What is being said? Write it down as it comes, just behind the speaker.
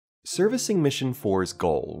Servicing Mission 4's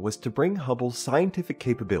goal was to bring Hubble's scientific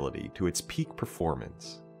capability to its peak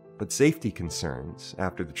performance, but safety concerns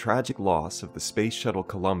after the tragic loss of the Space Shuttle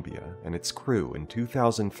Columbia and its crew in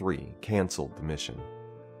 2003 canceled the mission.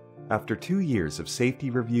 After 2 years of safety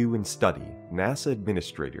review and study, NASA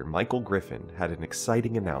Administrator Michael Griffin had an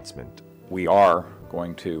exciting announcement. We are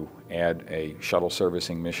going to add a shuttle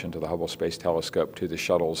servicing mission to the Hubble Space Telescope to the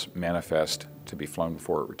shuttle's manifest to be flown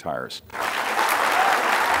before it retires.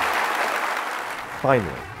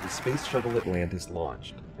 Finally, the Space Shuttle Atlantis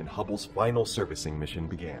launched, and Hubble's final servicing mission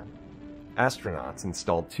began. Astronauts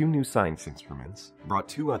installed 2 new science instruments, brought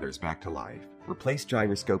 2 others back to life, replaced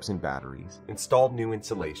gyroscopes and batteries, installed new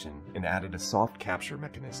insulation, and added a soft capture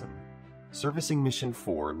mechanism. Servicing Mission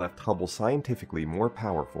 4 left Hubble scientifically more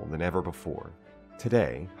powerful than ever before.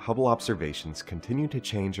 Today, Hubble observations continue to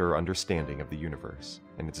change our understanding of the universe,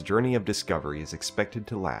 and its journey of discovery is expected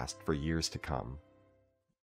to last for years to come.